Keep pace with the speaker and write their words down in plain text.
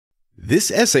This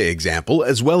essay example,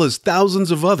 as well as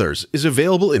thousands of others, is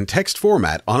available in text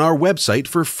format on our website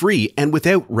for free and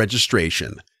without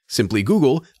registration. Simply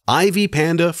Google Ivy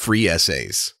Panda Free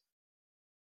Essays.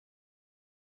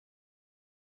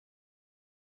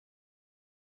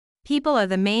 People are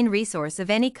the main resource of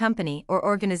any company or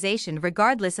organization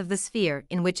regardless of the sphere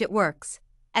in which it works,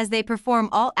 as they perform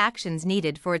all actions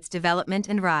needed for its development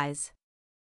and rise.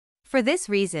 For this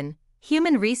reason,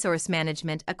 human resource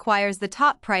management acquires the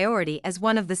top priority as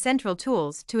one of the central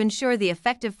tools to ensure the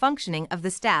effective functioning of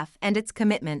the staff and its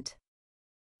commitment.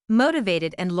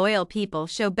 Motivated and loyal people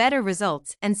show better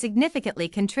results and significantly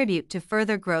contribute to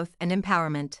further growth and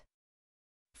empowerment.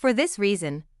 For this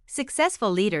reason, successful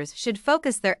leaders should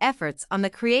focus their efforts on the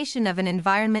creation of an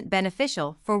environment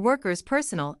beneficial for workers'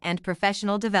 personal and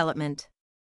professional development.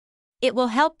 It will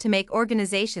help to make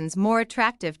organizations more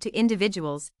attractive to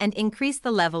individuals and increase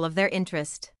the level of their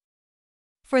interest.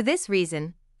 For this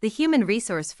reason, the human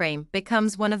resource frame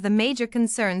becomes one of the major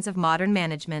concerns of modern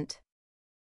management.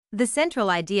 The central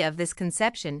idea of this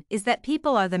conception is that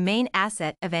people are the main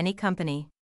asset of any company.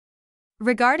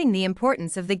 Regarding the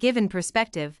importance of the given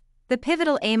perspective, the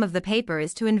pivotal aim of the paper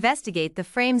is to investigate the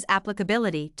frame's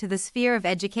applicability to the sphere of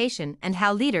education and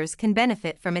how leaders can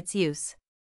benefit from its use.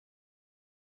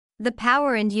 The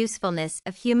power and usefulness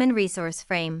of human resource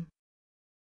frame.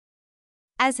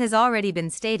 As has already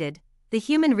been stated, the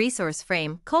human resource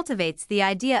frame cultivates the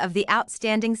idea of the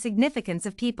outstanding significance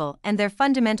of people and their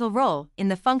fundamental role in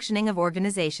the functioning of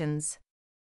organizations.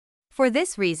 For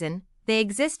this reason, they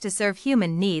exist to serve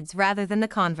human needs rather than the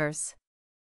converse.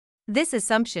 This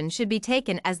assumption should be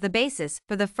taken as the basis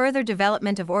for the further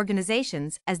development of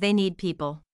organizations as they need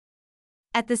people.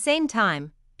 At the same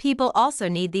time, people also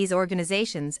need these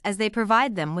organizations as they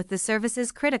provide them with the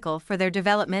services critical for their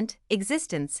development,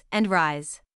 existence, and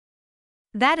rise.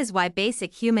 That is why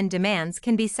basic human demands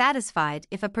can be satisfied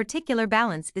if a particular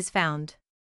balance is found.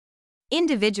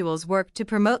 Individuals work to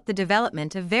promote the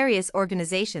development of various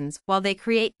organizations while they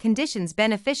create conditions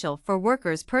beneficial for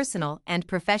workers' personal and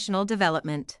professional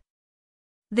development.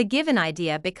 The given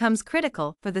idea becomes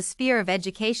critical for the sphere of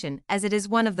education as it is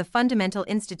one of the fundamental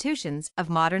institutions of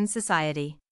modern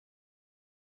society.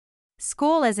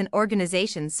 School as an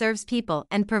organization serves people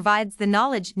and provides the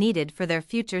knowledge needed for their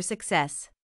future success.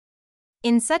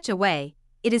 In such a way,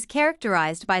 it is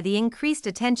characterized by the increased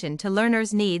attention to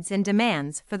learners' needs and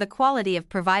demands for the quality of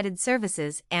provided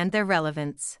services and their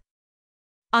relevance.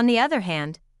 On the other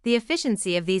hand, the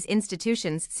efficiency of these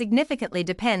institutions significantly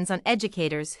depends on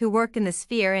educators who work in the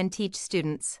sphere and teach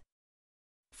students.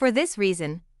 For this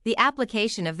reason, the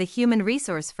application of the human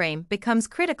resource frame becomes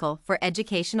critical for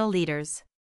educational leaders.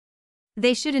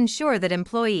 They should ensure that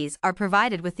employees are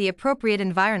provided with the appropriate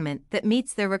environment that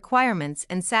meets their requirements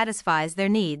and satisfies their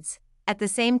needs. At the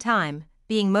same time,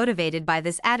 being motivated by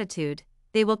this attitude,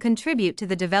 they will contribute to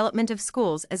the development of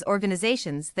schools as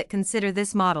organizations that consider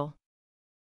this model.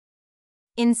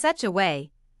 In such a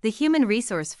way, the human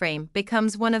resource frame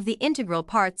becomes one of the integral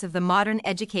parts of the modern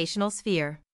educational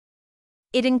sphere.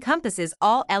 It encompasses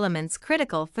all elements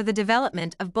critical for the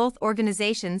development of both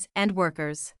organizations and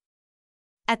workers.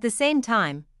 At the same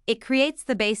time, it creates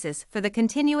the basis for the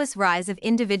continuous rise of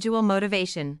individual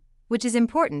motivation, which is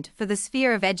important for the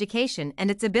sphere of education and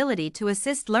its ability to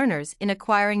assist learners in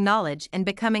acquiring knowledge and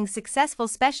becoming successful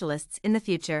specialists in the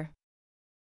future.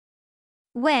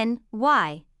 When,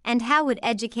 why, and how would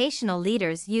educational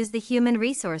leaders use the human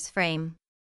resource frame?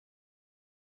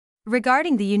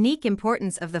 Regarding the unique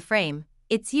importance of the frame,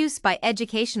 its use by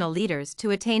educational leaders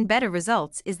to attain better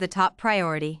results is the top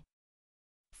priority.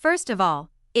 First of all,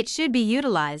 it should be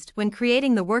utilized when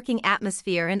creating the working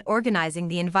atmosphere and organizing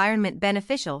the environment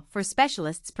beneficial for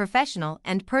specialists' professional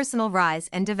and personal rise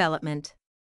and development.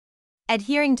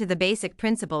 Adhering to the basic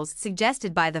principles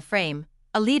suggested by the frame,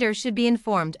 a leader should be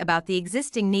informed about the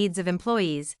existing needs of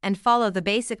employees and follow the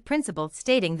basic principle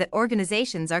stating that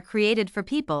organizations are created for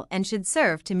people and should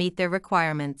serve to meet their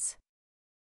requirements.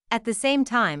 At the same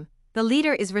time, the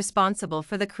leader is responsible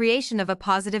for the creation of a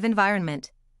positive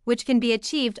environment, which can be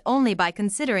achieved only by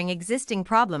considering existing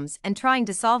problems and trying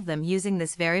to solve them using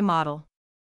this very model.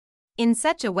 In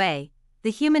such a way, the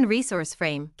human resource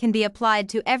frame can be applied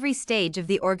to every stage of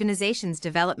the organization's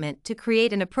development to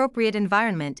create an appropriate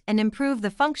environment and improve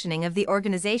the functioning of the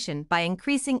organization by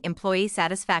increasing employee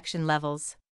satisfaction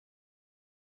levels.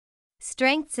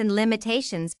 Strengths and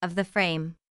limitations of the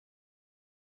frame.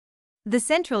 The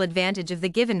central advantage of the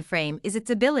given frame is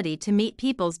its ability to meet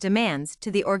people's demands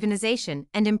to the organization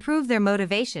and improve their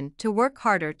motivation to work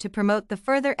harder to promote the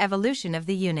further evolution of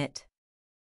the unit.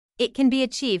 It can be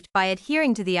achieved by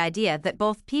adhering to the idea that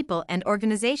both people and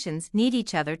organizations need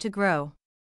each other to grow.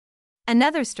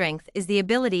 Another strength is the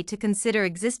ability to consider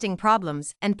existing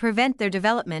problems and prevent their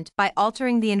development by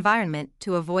altering the environment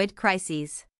to avoid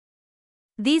crises.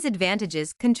 These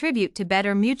advantages contribute to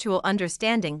better mutual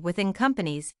understanding within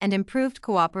companies and improved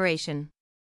cooperation.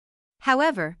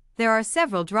 However, there are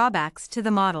several drawbacks to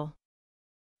the model.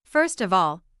 First of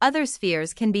all, other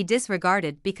spheres can be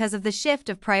disregarded because of the shift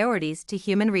of priorities to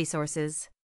human resources.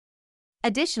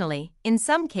 Additionally, in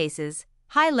some cases,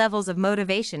 high levels of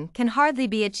motivation can hardly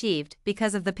be achieved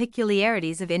because of the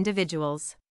peculiarities of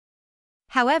individuals.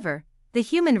 However, the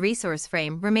human resource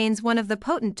frame remains one of the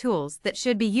potent tools that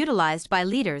should be utilized by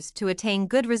leaders to attain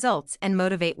good results and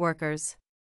motivate workers.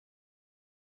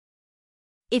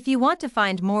 If you want to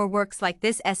find more works like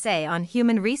this essay on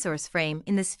human resource frame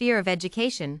in the sphere of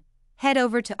education, head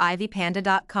over to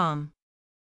ivpanda.com.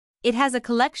 It has a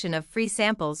collection of free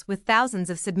samples with thousands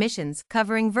of submissions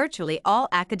covering virtually all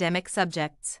academic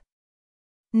subjects.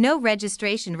 No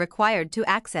registration required to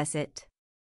access it.